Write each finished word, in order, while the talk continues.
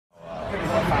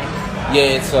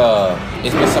Yeah,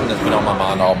 it's been something that's been on my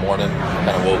mind all morning.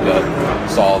 I kind of woke up,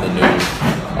 saw the news.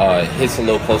 Hits a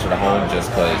little closer to home just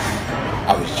because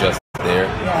I was just there,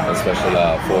 especially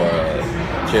for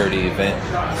a charity event.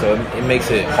 So it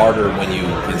makes it harder when you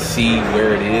can see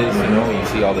where it is, you know, when you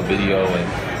see all the video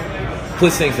and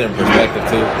puts things in perspective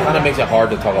too. It kind of makes it hard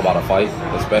to talk about a fight,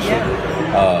 especially.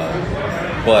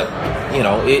 But you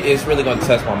know, it's really going to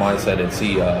test my mindset and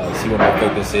see where my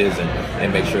focus is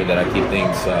and make sure that I keep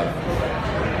things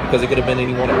because it could have been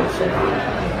any one of us. So,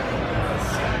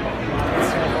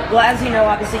 Well, as you know,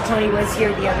 obviously Tony was here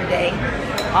the other day.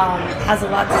 Has a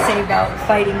lot to say about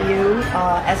fighting you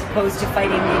as opposed to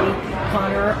fighting maybe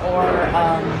Conor or.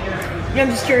 You know, I'm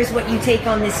just curious what you take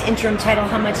on this interim title.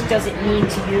 How much does it mean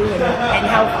to you, and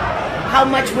how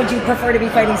much would you prefer to be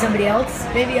fighting somebody else,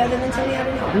 maybe other than Tony? I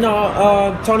don't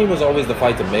know. No, Tony was always the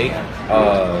fight to make.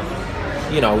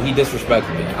 You know, he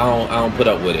disrespected me. I don't put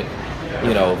up with it.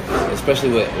 You know,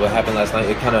 especially what happened last night.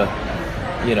 It kind of,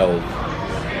 you know,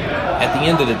 at the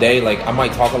end of the day, like I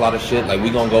might talk a lot of shit. Like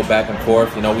we gonna go back and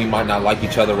forth. You know, we might not like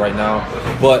each other right now,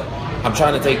 but I'm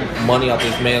trying to take money out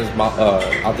this man's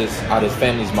out his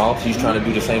family's mouth. He's trying to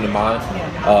do the same to mine.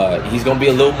 He's gonna be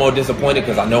a little more disappointed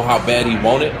because I know how bad he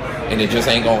wanted, and it just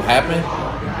ain't gonna happen.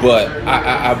 But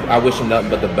I wish him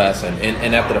nothing but the best,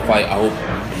 and after the fight, I hope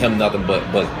him nothing but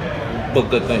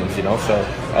good things, you know. So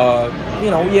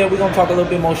you know, yeah, we're gonna talk a little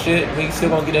bit more shit. We still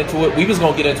gonna get into it. We was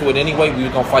gonna get into it anyway. We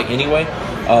was gonna fight anyway,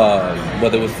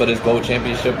 whether it was for this gold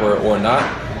championship or not.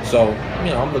 So you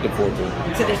know, I'm looking forward to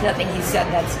it. So there's nothing he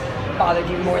said that's bothered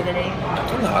you more than anything?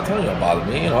 No, I tell you, don't bother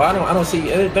me. You know, I don't see.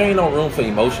 There ain't no room for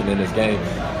emotion in this game,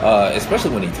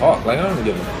 especially when he talk. Like I don't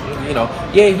give a, you know.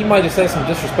 Yeah, he might have said some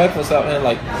disrespectful stuff, and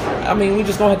like, I mean, we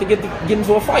just gonna have to get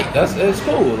into a fight. It's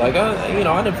cool. Like you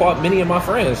know, I done fought many of my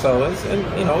friends, so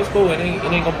you know, it's cool. It ain't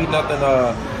gonna be nothing.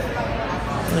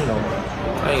 You know,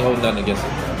 I ain't holding nothing against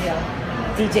him.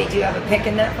 Yeah. DJ, do you have a pick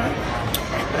in that fight?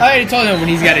 I already told him what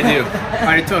he's got to do. I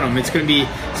already told him it's gonna be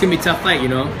a tough fight. You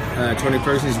know, Tony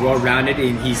Ferguson is well-rounded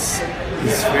and he's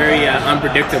very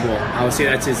unpredictable. I would say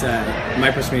that's his my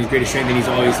personal greatest strength, and he's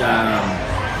always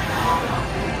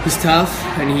he's tough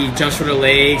and he jumps for the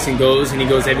legs and he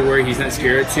goes everywhere. He's not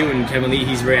scared to. And Kevin Lee,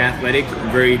 he's very athletic,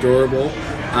 very durable.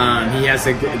 He has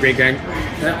a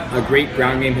great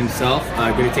ground game himself.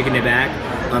 Good at taking it back.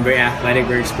 Very athletic,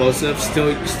 very explosive.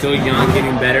 Still young,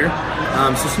 getting better.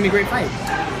 So it's gonna be a great fight.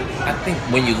 I think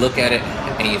when you look at it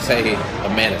and you say a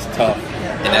man is tough,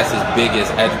 and that's his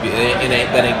biggest attribute,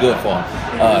 that ain't good for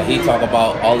him. He talk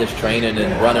about all his training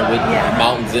and running with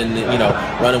mountains and you know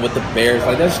running with the bears.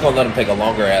 Like that's just gonna let him take a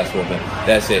longer ass whooping.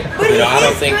 That's it. But you know, I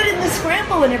don't think good in the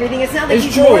scramble and everything. It's not that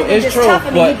he's true. It's true. Tough.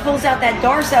 I mean, he pulls out that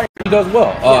Darce out. He does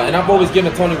well, and I've always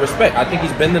given Tony respect. I think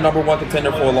he's been the #1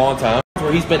 contender for a long time.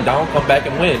 Where he's been down, come back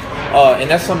and win, and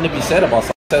that's something to be said about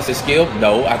success. His skill,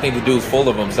 no, I think the dude's full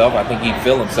of himself. I think he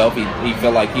feel himself. He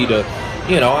feel like you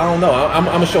know, I don't know. I'm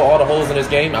gonna show all the holes in his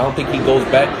game. I don't think he goes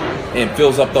back and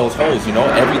fills up those holes. You know,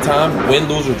 every time win,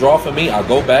 lose, or draw for me, I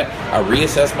go back, I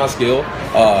reassess my skill,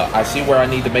 I see where I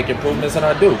need to make improvements, and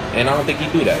I do. And I don't think he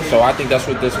do that. So I think that's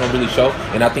what this gonna really show,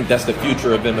 and I think that's the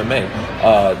future of MMA.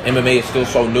 MMA is still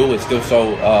so new. It's still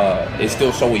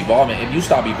so evolving. If you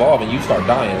stop evolving, you start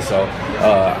dying. So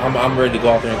I'm ready to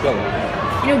go out there and kill him.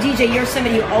 You know, DJ, you're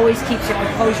somebody who always keeps your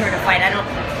composure in a fight. I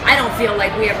don't feel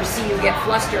like we ever see you get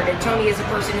flustered. And Tony is a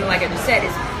person who, like I just said,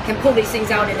 can pull these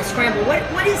things out in a scramble.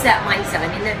 What is that mindset?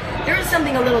 I mean, there is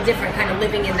something a little different, kind of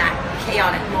living in that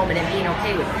chaotic moment and being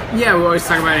okay with it. Yeah, we always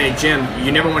talk about it in a gym.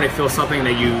 You never want to feel something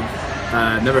that you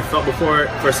never felt before,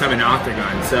 first time in an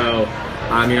octagon. So,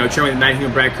 you know, training with Matt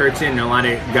Hume, Brad Curtin, and a lot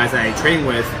of guys that I train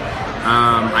with.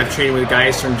 I've trained with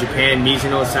guys from Japan,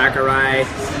 Mizuno Sakurai,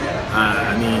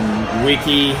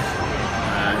 Wiki,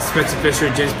 Spencer Fisher,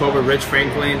 James Pober, Rich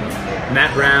Franklin,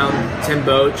 Matt Brown, Tim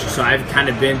Boach. So I've kind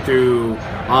of been through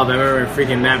all of them. I remember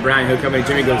freaking Matt Brown, he'll come in the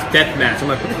gym, he goes, death match. I'm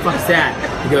like, what the fuck's that?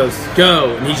 He goes,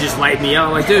 go. And he just light me up.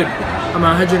 I'm like, dude, I'm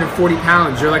 140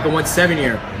 pounds. You're like a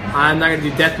 170-er. I'm not going to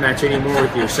do death match anymore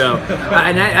with you. So,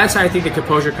 and that's how I think the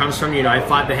composure comes from. You know, I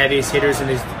fought the heaviest hitters in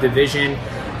this division,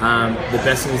 the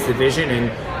best in this division, and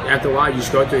after a while, you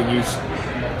just go through it and you just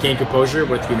gain composure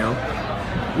with, you know,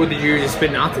 whether you're just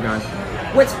spitting octagon.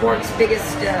 What's Borg's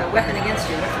biggest weapon against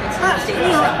you? What's the most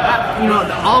dangerous weapon? You know,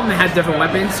 all of them have different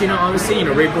weapons. You know, obviously, you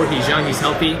know, Ray Borg, he's young, he's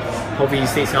healthy. Hopefully, he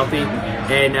stays healthy,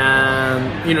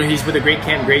 and you know, he's with a great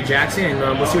camp, Great Jackson,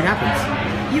 and we'll see what happens.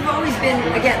 You've always been,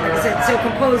 again, like I said, so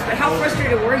composed. But how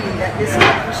frustrated were you that this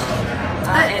match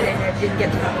and it didn't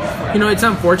get to happen. You know, it's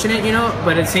unfortunate, you know,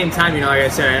 but at the same time, you know, like I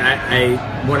said,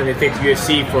 I wanted to thank the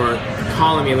UFC for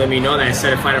calling me and let me know that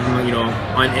instead of finding from, you know,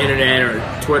 on internet or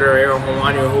Twitter or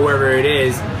Hawaii or whoever it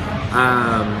is.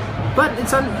 But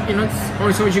it's you know, it's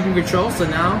only so much you can control. So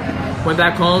now, went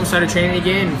back home, started training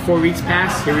again, and 4 weeks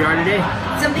passed. Here we are today.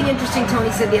 Something interesting Tony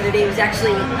said the other day was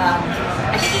actually,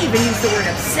 I think he even used the word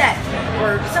upset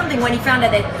or something when he found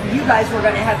out that you guys were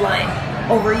going to headline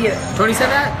over you. Tony said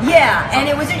that? Yeah, and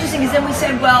it was interesting because then we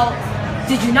said, well,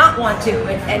 did you not want to?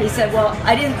 And he said, well,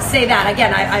 I didn't say that.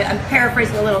 Again, I'm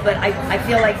paraphrasing a little, but I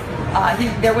feel like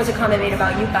there was a comment made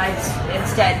about you guys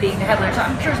instead being the headliner. So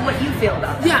I'm curious what you feel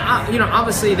about that. Yeah, you know,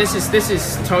 obviously this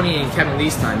is Tony and Kevin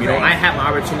Lee's time. You know, Right. I have my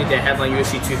opportunity to headline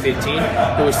UFC 215.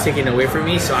 It was taken away from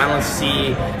me, so I don't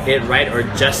see it right or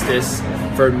justice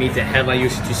for me to headline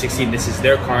UFC 216. This is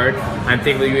their card. I'm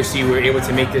thankful the UFC were able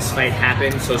to make this fight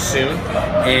happen so soon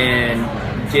and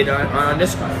get on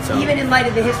this card. So Even in light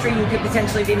of the history you could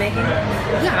potentially be making?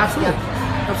 yeah, absolutely,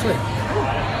 absolutely.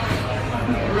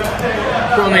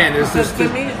 Bro, man, there's this. To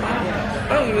me,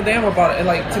 I don't give a damn about it.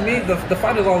 Like, to me, the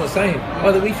fight is all the same.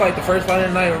 Whether we fight the first fight of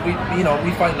the night or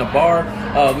we fight in a bar,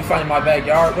 we fight in my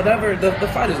backyard, whatever, the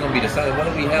fight is gonna be the same.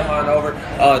 Whether we headline over,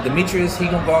 Demetrious, he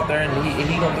gonna go out there and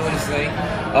he gonna do his thing,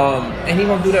 and he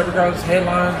gonna do that regardless of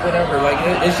headlines, whatever. Like,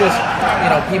 it's just, you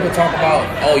know, people talk about,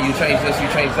 oh, you changed this, you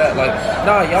changed that. Like,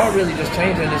 nah, y'all really just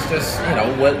changing. It's just, you know,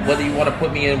 whether you want to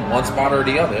put me in one spot or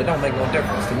the other, it don't make no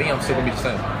difference. To me, I'm still gonna be the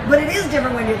same. But it is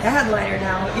different when you're the headliner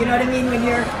now. You know what I mean? When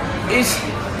you're... It's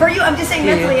For you, I'm just saying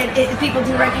Yeah. mentally, people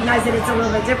do recognize that it's a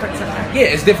little bit different sometimes. yeah,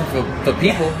 it's different for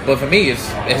people, but for me, it's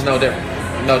no different.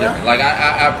 No different. Like,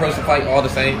 I approach the fight all the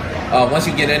same. Once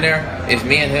you get in there, it's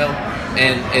me and him,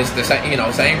 and it's the same, you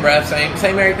know, same ref,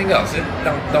 same everything else. It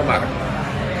don't matter.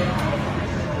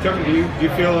 Kevin, do you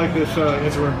feel like this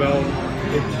interim belt?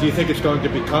 Do you think it's going to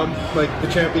become like the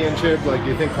championship? Like,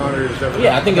 do you think Conor is ever?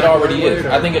 Yeah, I think it already is.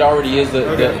 Or? I think it already is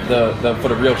the for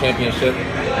the real championship.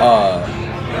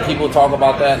 People talk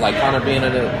about that, like Conor being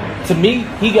in it. To me,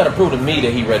 he got to prove to me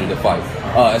that he's ready to fight.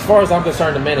 As far as I'm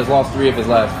concerned, the man has lost 3 of his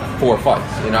last 4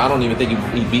 fights. You know, I don't even think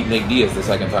he beat Nate Diaz the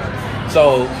second time.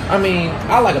 So, I mean,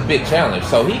 I like a big challenge.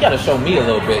 So he got to show me a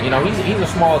little bit. You know, he's a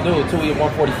small dude too. He's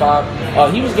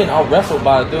 145. He was getting out wrestled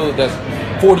by a dude that's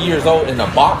 40 years old and a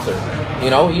boxer. You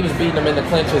know, he was beating him in the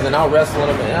clinches and out wrestling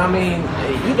him. And I mean,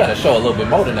 you got to show a little bit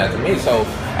more than that to me. So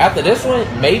after this one,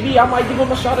 maybe I might give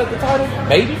him a shot at the title.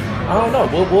 Maybe. I don't know.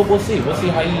 We'll see. We'll see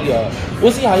how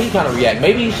he kind of react.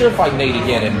 Maybe he should fight Nate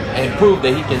again and prove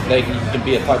that he can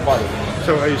be a type fighter.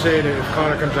 So are you saying that if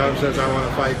Conor comes out and says I want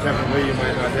to fight Kevin Lee, you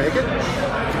might not take it?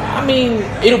 I mean,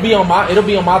 it'll be on my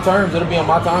terms. It'll be on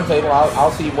my timetable.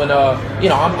 I'll see when you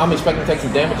know, I'm expecting to take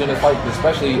some damage in this fight,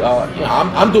 especially you know,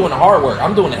 I'm doing the hard work.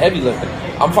 I'm doing the heavy lifting.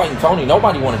 I'm fighting Tony.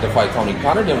 Nobody wanted to fight Tony.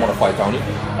 Conor didn't want to fight Tony.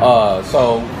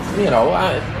 So you know,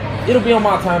 it'll be on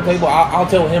my timetable. I'll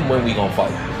tell him when we gonna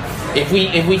fight. If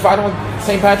we fight on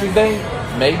St. Patrick's Day,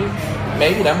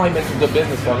 maybe that might make some good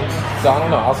business for me. So I don't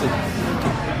know. I'll see.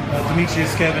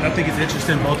 Demetrious, Kevin, I think it's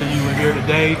interesting both of you are here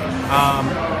today.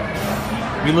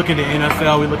 We look at the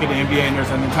NFL, we look at the NBA, and there's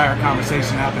an entire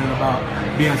conversation happening about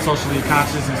being socially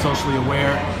conscious and socially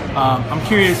aware. I'm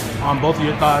curious on both of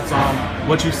your thoughts on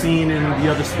what you've seen in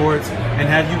the other sports, and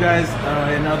have you guys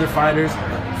and other fighters,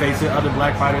 other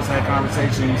black fighters, had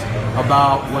conversations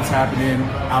about what's happening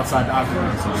outside the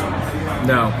octagon socially?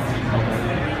 No. Okay.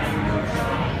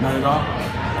 Not at all?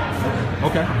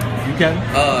 Okay. You can?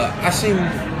 I seen,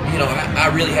 you know,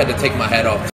 I really had to take my hat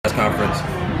off to the press conference.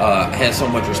 I had so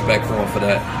much respect for him for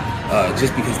that,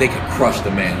 just because they could crush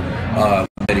the man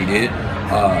that he did.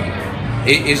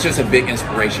 It's just a big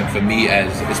inspiration for me,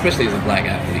 especially as a black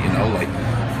athlete. You know, like,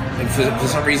 and for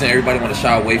some reason everybody want to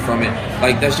shy away from it.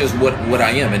 Like, that's just what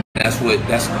I am, and that's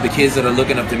the kids that are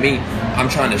looking up to me. I'm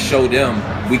trying to show them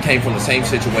we came from the same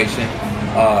situation.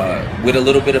 With a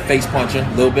little bit of face punching,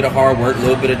 a little bit of hard work, a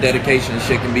little bit of dedication,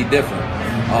 shit can be different.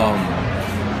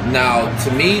 Now,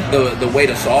 to me, the way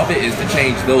to solve it is to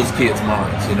change those kids'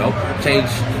 minds, you know? Change,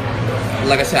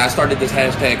 like I said, I started this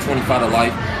hashtag 25 to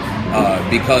life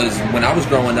because when I was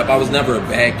growing up, I was never a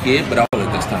bad kid, but I was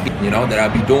at this time, you know, that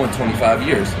I'd be doing 25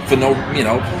 years. For no, you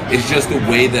know, it's just the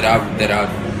way that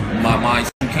my mind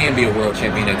can be a world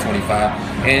champion at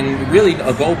 25. And really,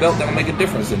 a gold belt that'll make a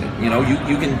difference in it. You know,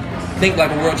 you can think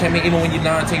like a world champion even when you're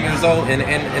 19 years old, and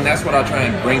that's what I try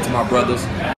and bring to my brothers.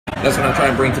 That's what I try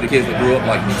and bring to the kids that grew up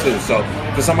like me too. So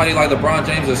for somebody like LeBron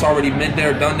James that's already been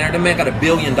there, done there, the man got $1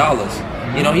 billion.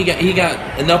 You know, he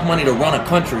got enough money to run a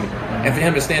country And for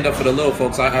him to stand up for the little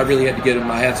folks, I really had to give him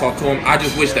my hats off to him. I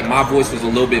just wish that my voice was a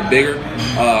little bit bigger.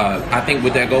 I think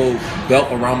with that gold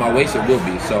belt around my waist, it will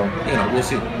be. So, you know, we'll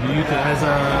see. Has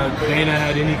Dana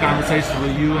had any conversations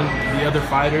with you and the other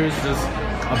fighters just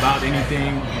about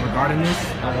anything regarding this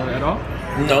at all?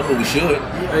 No, but we should.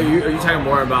 Are you talking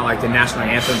more about like the national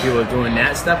anthem, people doing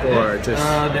that stuff, or just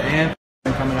the anthem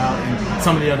coming out in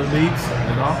some of the other leagues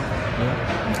at all?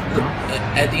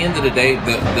 At the end of the day,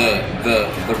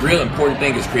 the real important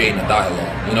thing is creating a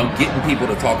dialogue. You know, getting people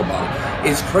to talk about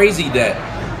it. It's crazy that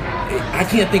I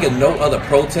can't think of no other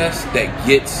protest that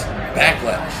gets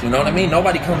backlash. You know what I mean?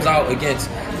 Nobody comes out against,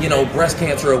 you know, breast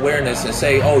cancer awareness and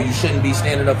say, oh, you shouldn't be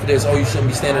standing up for this, oh, you shouldn't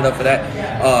be standing up for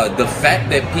that. The fact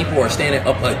that people are standing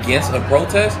up against a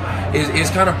protest is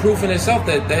kind of proof in itself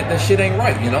that shit ain't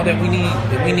right. You know, that we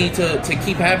need to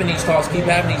keep having these talks, keep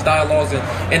having these dialogues,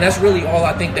 and that's really all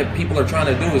I think that people are trying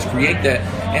to do is create that.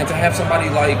 And to have somebody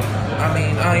like, I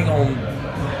mean, I ain't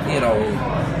gonna, you know,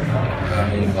 I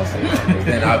ain't gonna say that.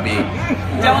 Then I'll be.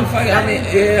 I mean,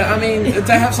 yeah. I mean,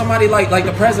 to have somebody like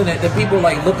the president that people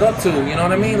like look up to, you know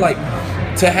what I mean? Like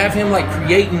to have him like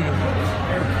creating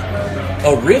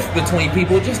a rift between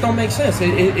people, it just don't make sense.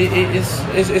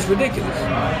 It's ridiculous.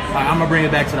 I'm gonna bring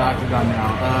it back to the octagon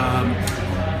now.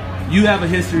 You have a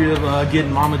history of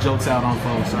getting mama jokes out on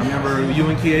folks. I remember you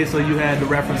and Kiesa, you had the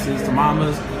references to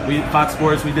mamas. Fox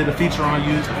Sports, we did a feature on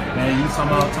you, and you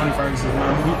talking about Tony Ferguson's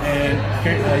mama, and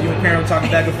you and Karen talking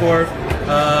back and forth.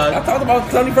 I talked about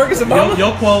Tony Ferguson mama.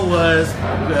 Your quote was,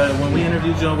 when we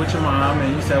interviewed you with your mom,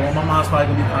 and you said, well, my mom's probably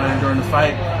going to be crying during the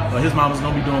fight, but his mama's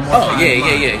going to be doing more crying.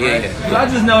 Yeah. So I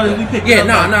just noticed we picked up.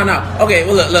 No. Okay,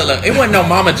 well, look. It wasn't no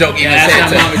mama joke even said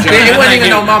to it wasn't even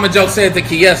no mama joke said to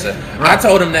Kiesa. Right. I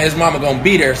told him that his mama going to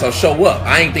be there, so show up.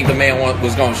 I ain't think the man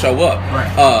was going to show up.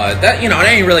 Right. That, you know, that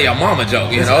ain't really a mama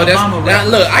joke, you know. Now,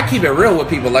 look, I keep it real with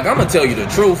people. Like, I'm going to tell you the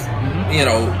truth, you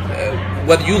know,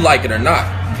 whether you like it or not.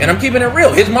 And I'm keeping it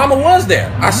real. His mama was there.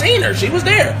 I seen her. She was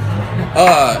there.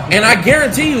 And I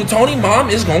guarantee you, Tony mom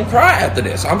is going to cry after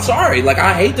this. I'm sorry. Like,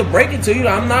 I hate to break it to you.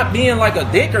 I'm not being like a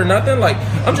dick or nothing. Like,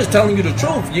 I'm just telling you the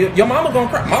truth. Your mama going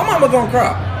to cry. My mama going to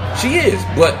cry. She is.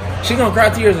 But she going to cry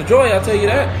tears of joy. I'll tell you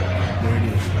that. There it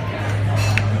is.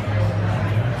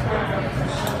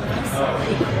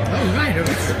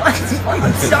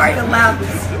 I'm sorry to laugh.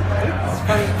 It's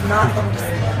funny.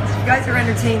 You guys are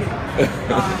entertaining.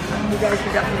 You guys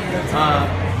are definitely entertaining.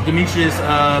 Demetrious,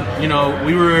 you know,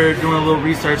 we were doing a little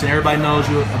research, and everybody knows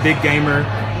you're a big gamer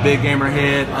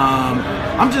head.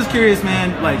 I'm just curious,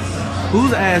 man. Like,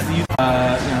 who's asked you,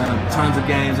 tons of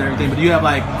games and everything, but do you have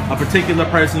like a particular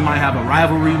person you might have a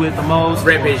rivalry with the most?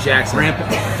 Rampage Jackson.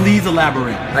 Please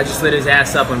elaborate. I just lit his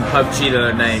ass up on PUBG the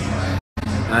other night.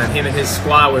 Him and his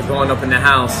squad was going up in the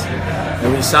house,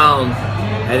 and we saw him.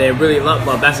 And then Willie Lump,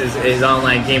 that's his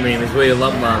online gamer name, is Willie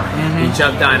Lump. He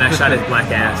jumped out and I shot his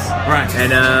black ass. Right.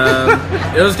 And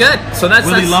it was good. So that's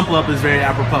Willie Lump is very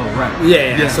apropos, right?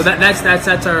 Yeah. Yes. So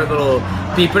that's our little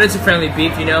beef, but it's a friendly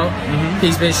beef, you know.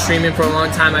 He's been streaming for a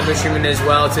long time. I've been streaming as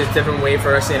well. It's a different way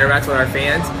for us to interact with our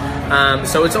fans.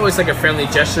 So it's always like a friendly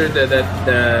gesture.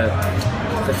 The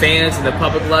fans and the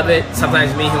public love it.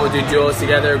 Sometimes me and him will do duels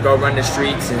together, go run the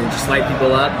streets and just light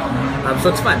people up.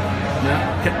 So it's fun.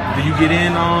 Yeah. Do you get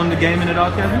in on the gaming at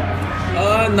all, Kevin?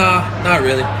 Nah, not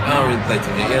really. I don't really play too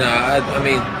much. You know, I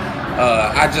mean,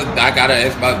 I got an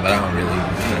Xbox, but I don't really.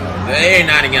 You know, every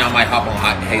now and again I might hop on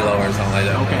Halo or something like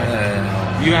that.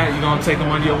 Okay. You gonna take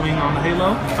them under your wing on the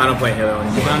Halo? I don't play Halo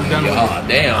anymore. Oh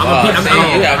damn! I'm a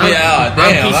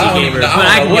PC gamer, but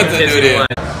I can what to do there.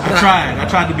 I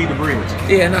tried to beat the bridge.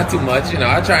 Yeah, not too much. You know,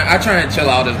 I try and chill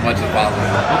out as much as possible.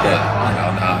 Okay. You know,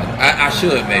 I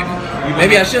should maybe.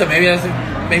 Maybe I should. Maybe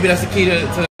that's the key to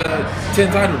 10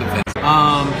 title defense.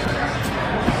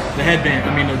 The headband.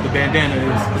 I mean, the bandana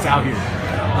is out here.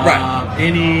 Right.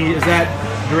 Is that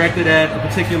directed at a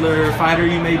particular fighter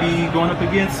you may be going up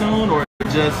against soon, or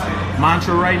just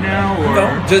mantra right now? Or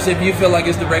no, just if you feel like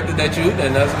it's directed at you,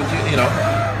 then that's what you know.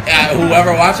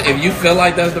 Whoever watches, if you feel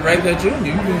like that's directed at you,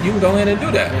 you can go ahead and do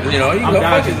that. You know, you can go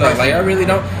fuck yourself. Like I really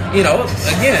don't. You know,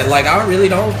 again, like I really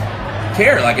don't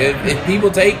care. Like if people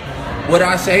take what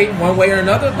I say one way or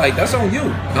another, like that's on you.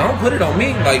 I don't put it on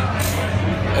me. Like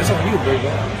that's on you, bro.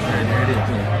 There it is.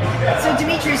 So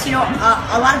Demetrious, you know,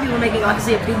 a lot of people are making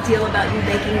obviously a big deal about you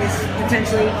making this,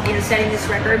 potentially, you know, setting this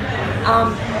record.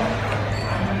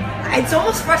 It's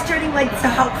almost frustrating, like, to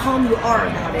how calm you are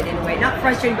about it in a way. Not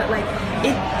frustrating, but like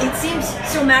it seems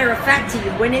so matter of fact to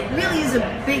you when it really is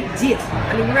a big deal.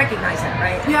 I mean, you recognize that,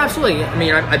 right? Yeah, absolutely. I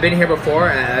mean, I've been here before.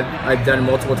 I've done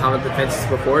multiple title defenses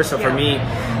before. So for me,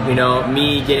 you know,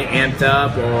 me getting amped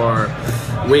up or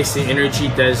wasting energy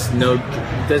does no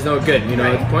good. You know,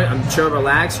 at the point, I'm chill,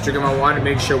 relaxed, drinking my water,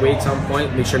 make sure weight's on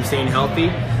point, make sure I'm staying healthy,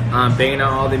 banging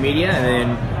out all the media,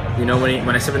 and then, you know, when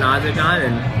I step in the octagon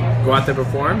and go out there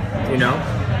perform, you know,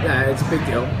 yeah, it's a big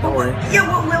deal. Don't worry. Yeah,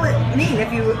 what will it mean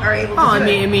if you are able to do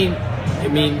it? I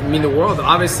mean, the world.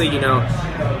 Obviously, you know,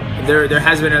 there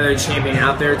has been another champion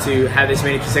out there to have this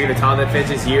many consecutive title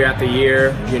defenses year after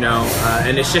year. You know,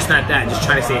 and it's just not that. Just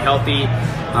trying to stay healthy,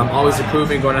 always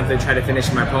improving, going out there try to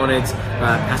finish my opponents,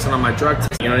 passing on my drug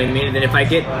test. You know what I mean? And then if I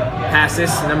get past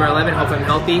this number 11, hopefully I'm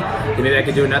healthy, then maybe I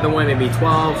could do another one, maybe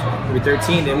 12, maybe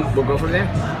 13. Then we'll go from there.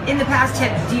 In the past,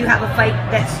 do you have a fight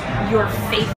that's your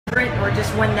favorite, or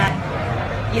just one that,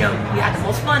 you know, you had the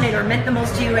most fun in or meant the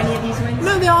most to you, any of these wins?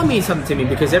 No, they all mean something to me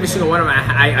because every single one of them,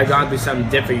 I gone through something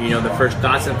different. You know, the first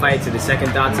Dotson fight to the second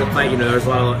Dotson fight, you know, there was a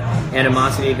lot of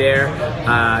animosity there.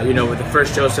 You know, with the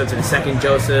first Joseph to the second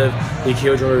Joseph, the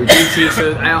Kyojo Junkie.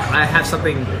 So I have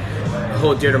something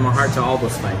hold dear to my heart to all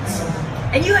those fights.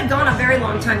 And you had gone a very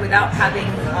long time without having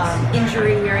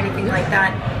injury or anything like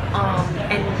that.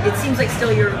 And it seems like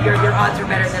still your odds are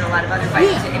better than a lot of other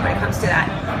fighters when it comes to that.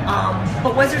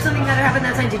 But was there something that had happened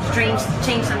that time? Did you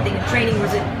change something in training?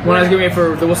 Was it when I was getting ready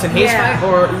for the Wilson Hayes fight,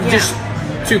 or just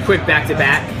too quick back to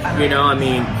back? You know, I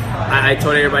mean, I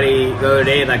told everybody the other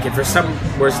day, like, if there's something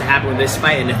worse to happen with this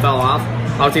fight and it fell off,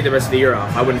 I'll take the rest of the year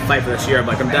off. I wouldn't fight for this year. I'm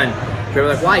like, I'm done. People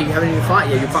were like, why? You haven't even fought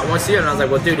yet. You fought once a year. And I was like,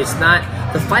 well, dude, it's not,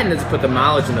 the fighting doesn't put the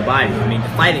mileage in the body. I mean, the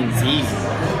fighting's easy.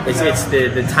 It's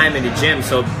the time in the gym.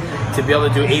 So to be able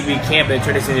to do 8-week camp and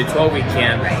turn this into 12-week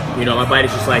camp, you know, my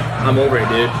body's just like, I'm over it,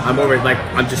 dude. I'm over it. Like,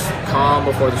 I'm just calm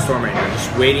before the storm right now.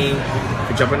 Just waiting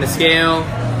to jump on the scale,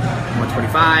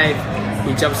 125.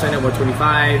 He jumps in at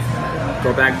 125.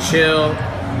 Go back, chill,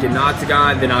 get an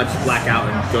octagon, then I'll just black out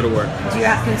and go to work. Do you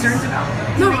have concerns about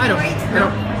it? No, I don't.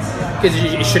 Because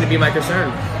it shouldn't be my concern.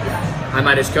 I'm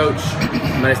not his coach.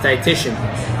 I'm not his dietitian.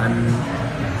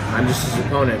 I'm just his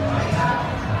opponent.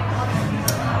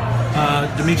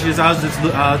 Demetrious, I was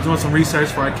just doing some research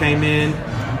before I came in,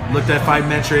 looked at Fight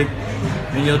Metric.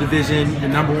 In your division, you're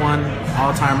number one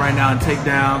all time right now in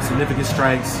takedowns, significant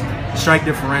strikes, strike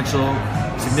differential,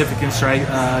 significant strike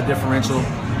differential.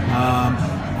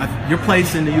 Your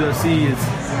place in the UFC is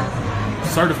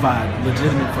certified,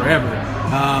 legitimate forever.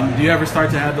 Do you ever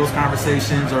start to have those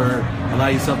conversations or allow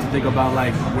yourself to think about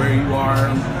like where you are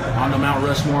on the Mount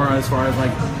Rushmore as far as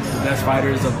like the best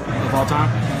fighters of all time?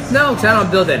 No, because I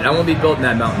don't build it. I won't be building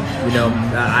that mountain. You know,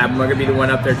 I'm not gonna be the one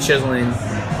up there chiseling,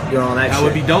 doing all that shit. That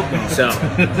would be dope though. So,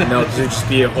 no, it would just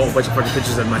be a whole bunch of fucking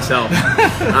pictures of myself.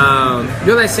 You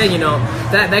know, like I said, you know,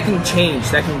 that can change.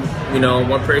 That can, you know,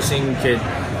 one person could,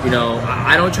 you know,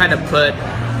 I don't try to put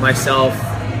myself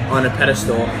on a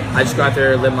pedestal. I just go out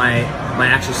there and let my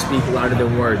actions speak louder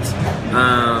than words.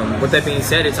 With that being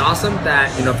said, it's awesome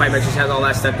that, you know, Fight Metrics has all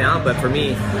that stuff down, but for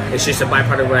me, it's just a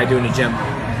byproduct of what I do in the gym.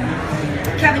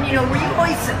 Kevin, you know, were you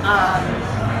always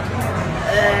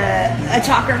a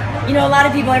talker? You know, a lot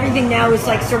of people, everything now is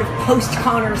like sort of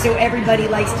post-Conor, so everybody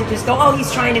likes to just go, oh,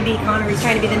 he's trying to beat Conor, he's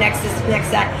trying to be the next this, the next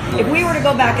that. If we were to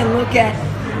go back and look at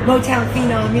Motown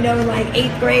Phenom, you know, in like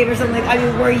 8th grade or something, like, I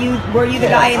mean, were you the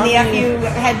guy in the FU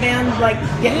headband? Like,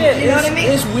 you know what I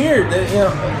mean? It's weird that, you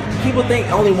know, people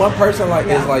think only one person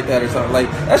is like that or something.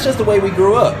 Like, that's just the way we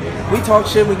grew up. We talk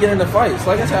shit, we get into fights.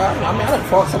 Like I said, I done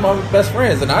fought some of my best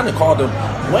friends, and I done called them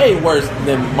way worse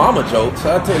than mama jokes.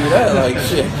 I'll tell you that. Like,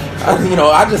 shit.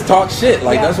 I just talk shit.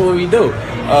 Like, that's what we do.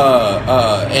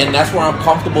 And that's where I'm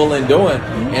comfortable in doing.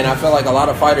 And I feel like a lot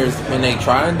of fighters, when they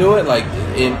try and do it, like,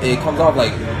 it comes off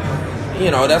like, you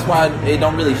know, that's why it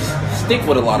don't really stick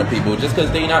with a lot of people, just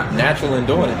because they're not natural in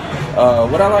doing it.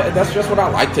 That's just what I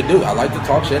like to do. I like to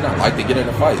talk shit, and I like to get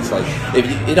into fights. Like,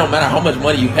 it don't matter how much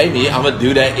money you pay me, I'm gonna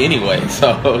do that anyway.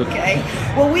 So okay.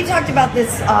 Well, we talked about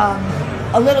this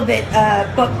a little bit,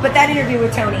 but that interview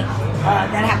with Tony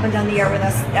that happened on the air with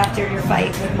us after your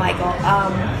fight with Michael.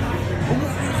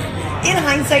 In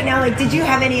hindsight now, like, did you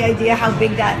have any idea how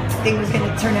big that thing was going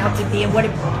to turn out to be, and what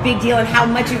a big deal, and how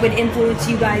much it would influence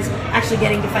you guys actually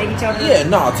getting to fight each other? Yeah,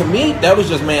 no, to me, that was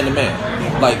just man to man.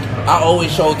 Yeah. Like, I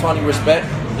always showed Tony respect.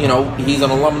 You know, he's an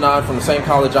alumni from the same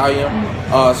college I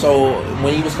am. So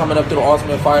when he was coming up to the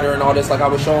Ultimate Fighter and all this, like, I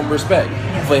would show him respect.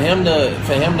 Yeah. For him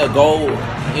to go,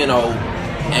 you know,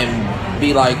 and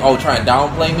be like, oh, try and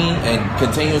downplay me and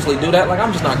continuously do that, like,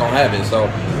 I'm just not gonna have it. So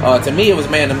to me, it was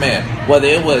man to man. Whether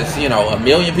it was, you know, 1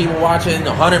 million people watching,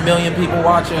 100 million people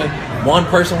watching, one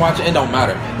person watching, it don't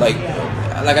matter. Like,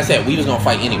 like I said, we was gonna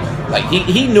fight anyway. Like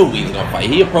he knew we was gonna fight.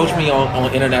 He approached me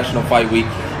on International Fight Week.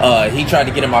 He tried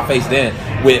to get in my face then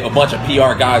with a bunch of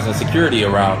PR guys and security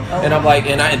around, and I'm like,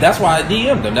 and that's why I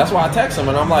DM'd him. That's why I text him,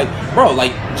 and I'm like, bro,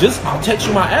 like I'll text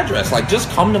you my address. Like just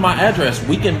come to my address.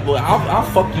 I'll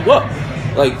fuck you up.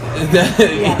 Like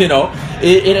you know,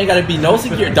 it ain't gotta be no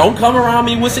security. Don't come around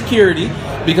me with security,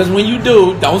 because when you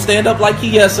do, don't stand up like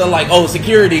Chiesa, like, oh,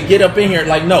 security, get up in here.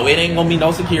 Like, no, it ain't gonna be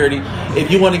no security. If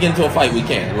you want to get into a fight, we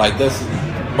can. Like, that's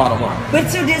bottom line. But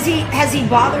so has he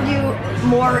bothered you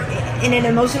more in an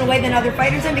emotional way than other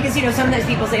fighters then? Because, you know, sometimes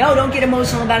people say, oh, don't get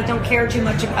emotional about it, don't care too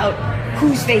much about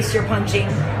whose face you're punching.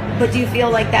 But do you feel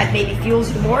like that maybe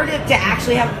fuels you more to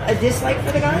actually have a dislike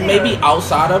for the guy? Maybe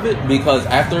outside of it, because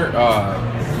after,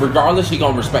 regardless, he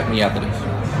gonna respect me after this.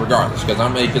 Regardless, because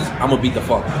I'm gonna beat the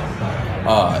fuck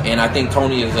out of him. And I think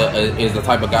Tony is the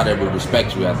type of guy that would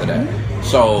respect you after that.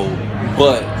 So,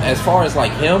 but as far as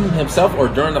like himself or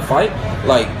during the fight,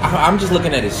 like I'm just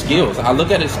looking at his skills. I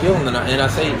look at his skill and I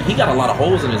say he got a lot of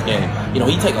holes in his game. You know,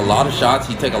 he take a lot of shots,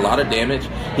 he take a lot of damage.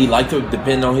 He like to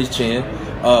depend on his chin.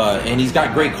 And he's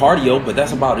got great cardio, but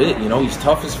that's about it. You know, he's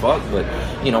tough as fuck. But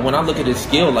you know, when I look at his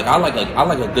skill, like I like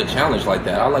a good challenge like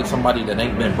that. I like somebody that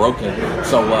ain't been broken.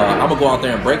 So I'm gonna go out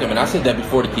there and break him. And I said that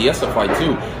before the Chiesa fight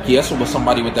too. Chiesa was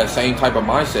somebody with that same type of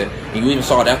mindset. And you even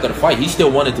saw it after the fight. He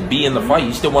still wanted to be in the fight.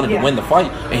 He still wanted to win the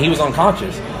fight, and he was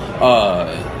unconscious.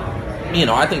 You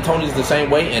know, I think Tony's the same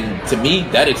way, and to me,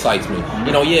 that excites me.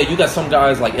 You know, yeah, you got some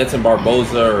guys like Edson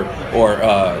Barboza or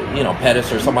you know,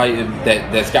 Pettis or somebody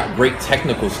that's got great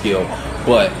technical skill,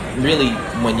 but really,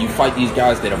 when you fight these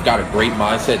guys that have got a great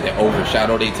mindset that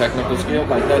overshadow their technical skill,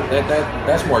 like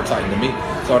that's more exciting to me.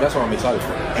 So that's what I'm excited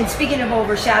for. And speaking of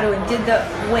overshadowing, did the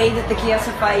way that the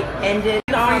Chiesa fight ended?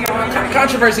 No,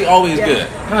 controversy always good.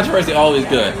 Controversy always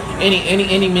good.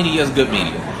 Any media is good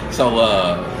media.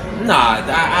 So. Nah,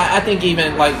 I think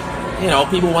even, like, you know,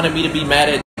 people wanted me to be mad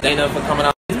at Dana for coming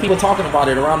out. There's people talking about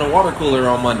it around the water cooler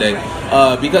on Monday.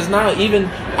 Because now even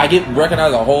I get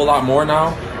recognized a whole lot more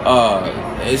now.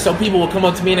 So people will come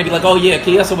up to me and they be like, oh yeah,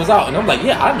 Chiesa was out. And I'm like,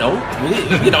 yeah, I know.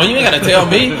 You know, you ain't got to tell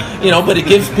me. You know, but it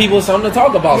gives people something to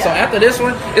talk about. So after this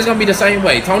one, it's going to be the same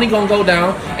way. Tony going to go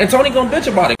down and Tony going to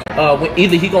bitch about it.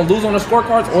 Either he going to lose on the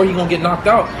scorecards or he going to get knocked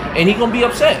out. And he going to be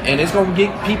upset. And it's going to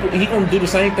get people, he going to do the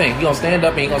same thing. He going to stand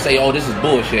up and he going to say, oh, this is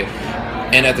bullshit.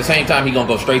 And at the same time, he going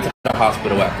to go straight to the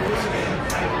hospital afterwards.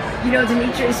 You know,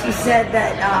 Demetrious, you said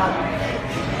that,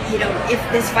 you know, if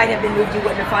this fight had been moved, you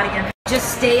wouldn't have fought again.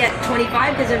 Just stay at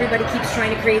 25 because everybody keeps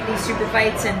trying to create these super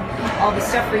fights and all this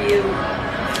stuff for you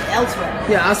elsewhere.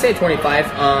 Yeah, I'll say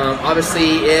 25.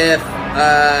 Obviously, if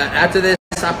after this,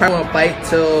 I probably won't fight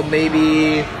till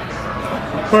maybe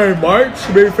March,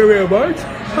 maybe February or March.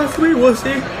 Possibly, we'll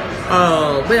see.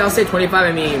 But yeah, I'll say 25.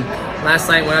 I mean, last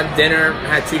night went out to dinner,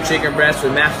 had 2 chicken breasts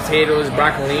with mashed potatoes,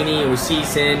 broccolini, it was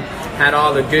seasoned. Had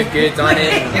all the good goods on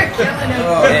it. You're killing it.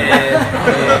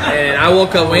 And I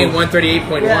woke up weighing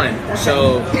 138.1.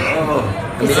 So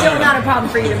it's still not a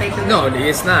problem for you to make the weight. No,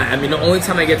 it's not. I mean, the only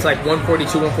time I get to like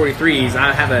 142, 143s,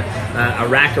 I have a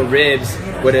rack of ribs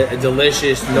with a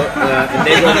delicious Negro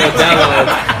Modelo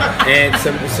and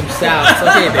some stout. It's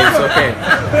okay, baby. It's okay.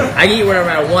 I can eat whatever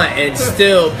I want and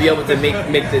still be able to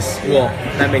make this. Well,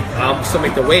 I'll still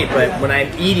make the weight, but when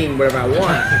I'm eating whatever I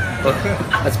want,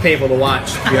 that's painful to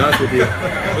watch. To be honest with you.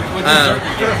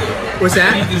 What's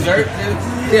that? You eat dessert?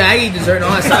 Yeah, I eat dessert and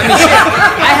all that stuff. I mean, shit,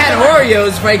 I had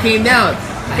Oreos before I came down.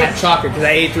 I had chocolate because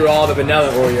I ate through all the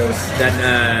vanilla Oreos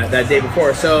that day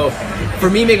before. So for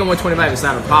me, making 125 is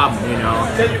not a problem, you know.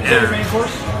 Is that your main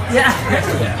course? Yeah.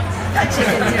 That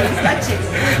chicken, that chicken.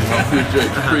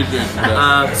 Appreciate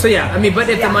that. So yeah, I mean, but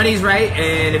if the money's right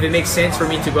and if it makes sense for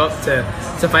me to go up to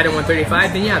fight at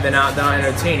 135, then yeah, then I'll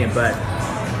entertain it. But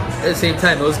at the same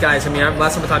time, those guys, I mean,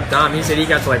 last time I talked to Dom, he said he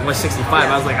got to like 165.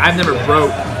 I was like, I've never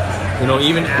broke. You know,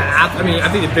 even after, I mean, I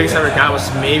think the biggest I ever got was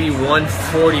maybe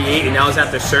 148, and that was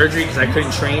after surgery because I couldn't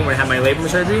train when I had my labrum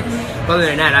surgery. But other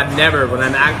than that, I've never, when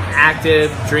I'm active,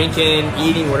 drinking,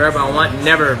 eating, whatever I want,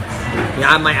 never. You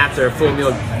know, I might after a full meal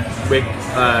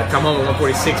come home at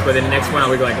 146, but then the next one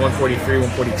I'll be like 143,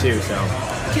 142. So.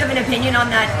 Do you have an opinion on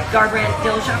that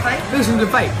Garbrandt-Dillashaw fight? It was a good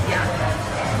fight. Yeah.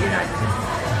 You're not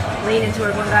leaning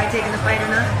toward one guy taking the fight or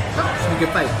not? No, it was a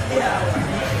good fight.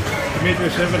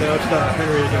 Demetrious announced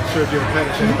Henry against Sergio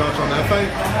Pettis. Any thoughts on that fight?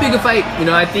 Be a good fight. You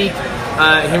know, I think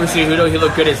him and Cejudo, he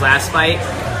looked good his last fight.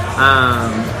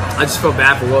 I just feel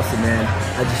bad for Wilson, man.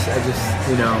 I just,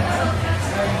 you know,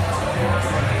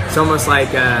 it's almost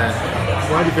like.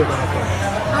 Why do you feel bad for him?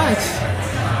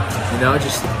 You know,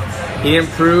 just he didn't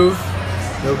prove.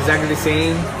 Look exactly the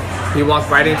same. He walked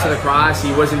right into the cross.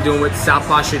 He wasn't doing what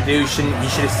Southpaw should do. You should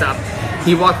have stopped.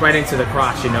 He walked right into the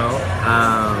cross, you know.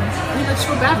 I just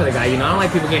feel bad for the guy, you know. I don't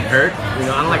like people getting hurt. You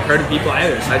know, I don't like hurting people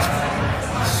either. So I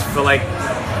just feel like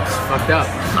it's fucked up,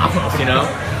 almost, you know.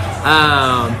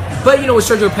 But, you know, with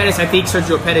Sergio Pettis, I think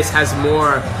Sergio Pettis has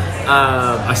more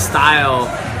a style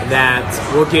that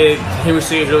will give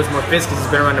Hiroshi more fits because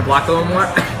he's been around the block a little more.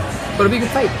 But it'll be a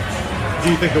good fight. Do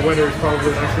you think the winner is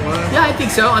probably next in line? Yeah, I think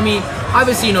so. I mean,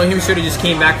 obviously, you know, Hiroshi just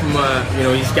came back from, you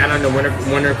know, he's got on the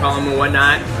winner column and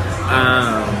whatnot.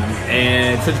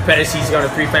 And Sergio Pettis, he's got a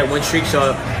 3-fight win streak.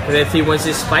 So if he wins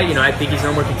this fight, you know, I think he's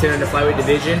no more contender in the flyweight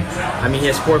division. I mean, he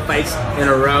has 4 fights in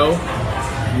a row.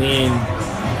 I mean,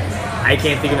 I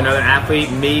can't think of another athlete.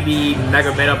 Maybe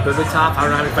Magomedov Bibitov. I don't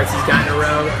know how many fights he's got in a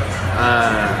row.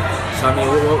 So I mean,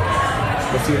 we'll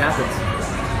see what happens.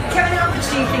 Kevin, how much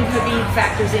do you think Khabib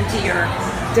factors into your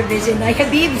division? Like,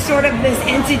 Khabib's sort of this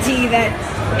entity that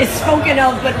is spoken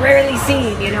of but rarely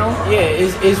seen, you know? Yeah,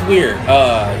 it's weird.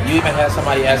 You even had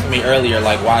somebody asking me earlier,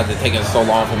 like, why is it taking so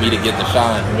long for me to get the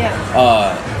shine? Yeah.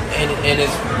 And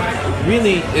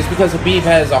it's because Khabib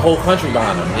has a whole country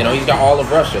behind him. You know, he's got all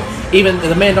of Russia. Even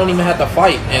the man don't even have to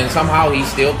fight, and somehow he's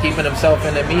still keeping himself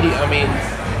in the media. I mean,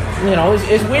 you know,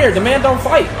 it's weird. The man don't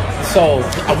fight. So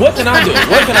what can I do?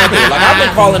 What can I do? Like, I've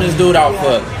been calling this dude out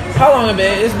for how long?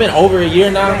 It's been over a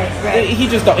year now. Right. He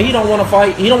don't want to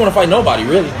fight. He don't want to fight nobody,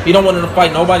 really. He don't want to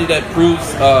fight nobody that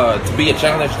proves to be a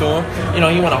challenge to him. You know,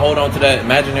 he want to hold on to that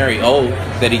imaginary O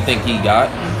that he think he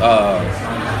got.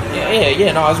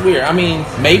 No, it's weird. I mean,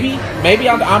 maybe.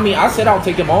 I said I'll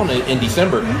take him on in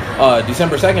December,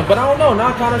 December 2nd. But I don't know.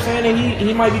 Now Connor's saying that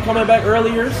he might be coming back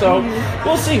earlier. So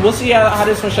we'll see. We'll see how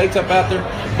this one shakes up after.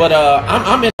 But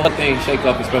I'm in let things shake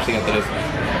up, especially after this.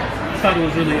 I thought it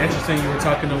was really interesting. You were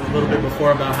talking a little bit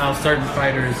before about how certain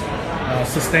fighters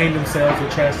sustain themselves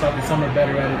with trash talking. Some are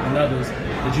better at it than others.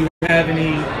 Did you have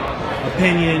any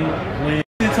opinion when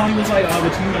Tony was like, "Oh,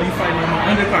 but you know, you fighting on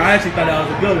my undercard"? I actually thought that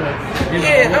was a good one. You know,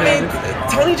 yeah, I mean,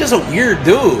 Tony's just a weird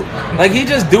dude. Like, he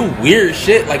just do weird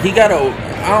shit. Like, he got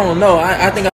I don't know. I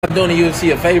think I'm doing the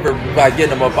UFC a favor by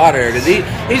getting him up out of there because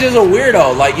he's just a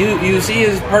weirdo. Like, you see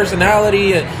his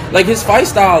personality and like his fight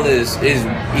style is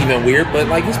even weird, but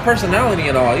like his personality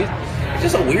and all, he's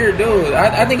just a weird dude.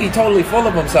 I think he's totally full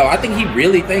of himself. I think he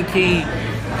really think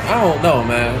I don't know,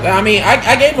 man. I mean,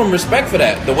 I gave him respect for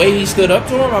that. The way he stood up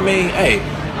to him. I mean, hey,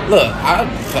 look, I'd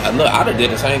have did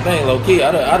the same thing, low key.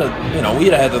 I'd have, you know,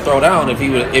 we'd have had to throw down if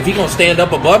he gonna stand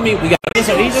up above me. We got.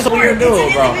 So he's just a weird dude,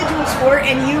 it's an bro. individual sport,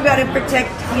 and you got to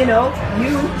protect, you know,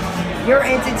 your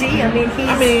entity. I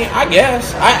mean, I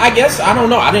guess. I don't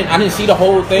know. I didn't see the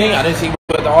whole thing. I didn't see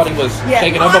what all he was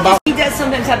shaking up about. He does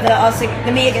sometimes have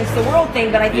the me against the world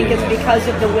thing, but I think it's because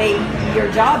of the way your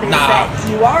job is that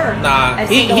you are.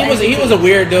 He was a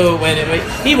weird dude when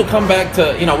he would come back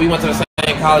to, you know, we went to the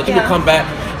same college. He would come back,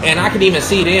 and I could even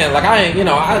see then. Like,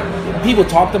 people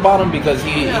talked about him because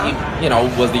he you know,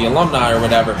 was the alumni or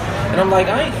whatever. And I'm like,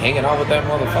 I ain't hanging out with that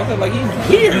motherfucker. Like, he's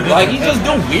weird. Like, he just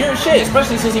do weird shit,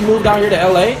 especially since he moved out here to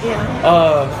LA.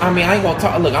 I mean, I ain't gonna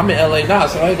talk. Look, I'm in LA now,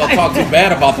 so I ain't gonna talk too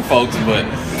bad about the folks. But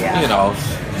you know,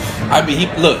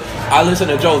 I listen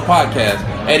to Joe's podcast.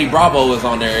 Eddie Bravo was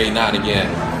on there every now and again,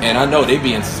 and I know they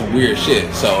be in some weird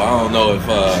shit. So I don't know if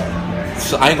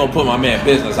so I ain't gonna put my man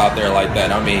business out there like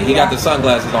that. I mean, he got the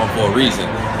sunglasses on for a reason,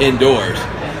 indoors.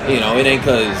 You know, it ain't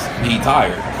cause he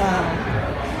tired.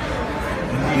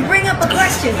 You bring up a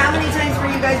question. How many times were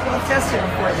you guys both tested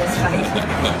before this fight?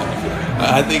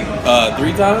 I think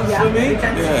 3 times for me. 3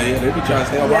 times. Yeah, they be trying to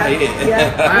stay on my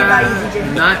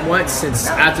head. Not once since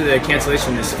after the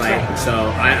cancellation of this fight.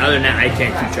 So other than that, I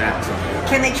can't keep track. So.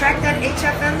 Can they track that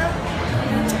HFN though?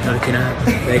 No, they cannot.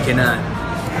 They cannot.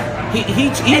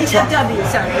 HFW,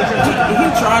 sorry. He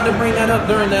tried to bring that up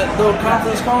during that little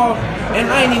conference call, and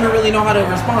I didn't even really know how to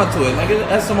respond to it. Like,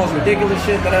 that's the most ridiculous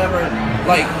shit that I ever,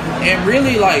 like, and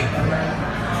really, like,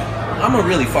 I'm gonna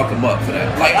really fuck him up for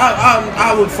that. Like,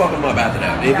 I would fuck him up after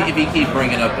that if he keep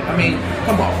bringing up. I mean,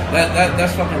 come on,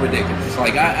 that's fucking ridiculous.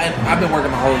 Like, I've been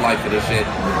working my whole life for this shit.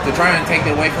 To try and take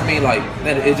it away from me, like,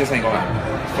 that it just ain't gonna happen.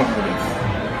 It's fucking ridiculous.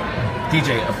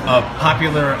 DJ, a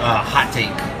popular hot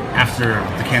take after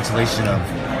the cancellation of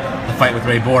the fight with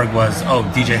Ray Borg was, oh,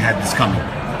 DJ had this coming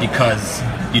because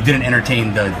you didn't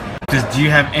entertain the. Do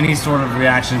you have any sort of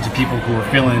reaction to people who are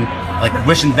feeling like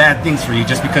wishing bad things for you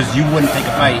just because you wouldn't take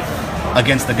a fight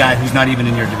against the guy who's not even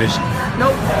in your division?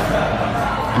 Nope.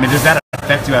 I mean, does that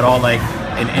affect you at all, like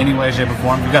in any way, shape, or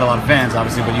form? You've got a lot of fans,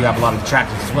 obviously, but you have a lot of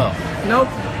detractors as well. Nope.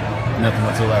 Nothing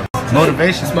whatsoever.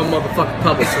 Motivation. It's my motherfucking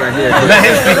publisher right here.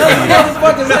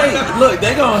 Motherfuckers hate. Look,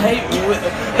 they gonna hate.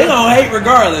 They gonna hate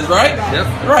regardless, right? Yep.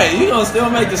 Right. You gonna still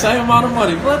make the same amount of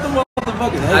money. Let the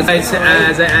motherfuckers hate.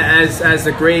 As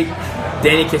the great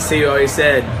Danny Castillo always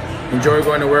said, enjoy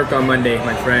going to work on Monday,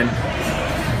 my friend.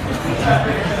 You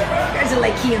guys are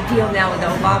like Key and Peele now with the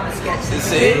Obama sketches.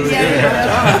 See?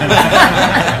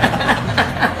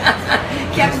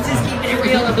 Kevin's just keeping it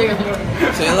real up here.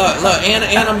 Say, look,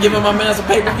 and I'm giving my man some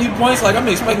pay-per-view points. Like I'm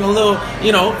expecting a little, 5%.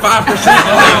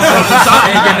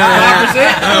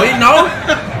 5%? No.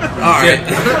 All right.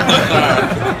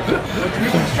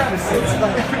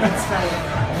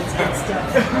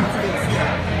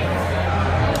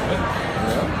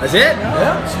 That's it?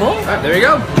 Yeah, smooth. All right, there we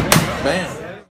go. Man.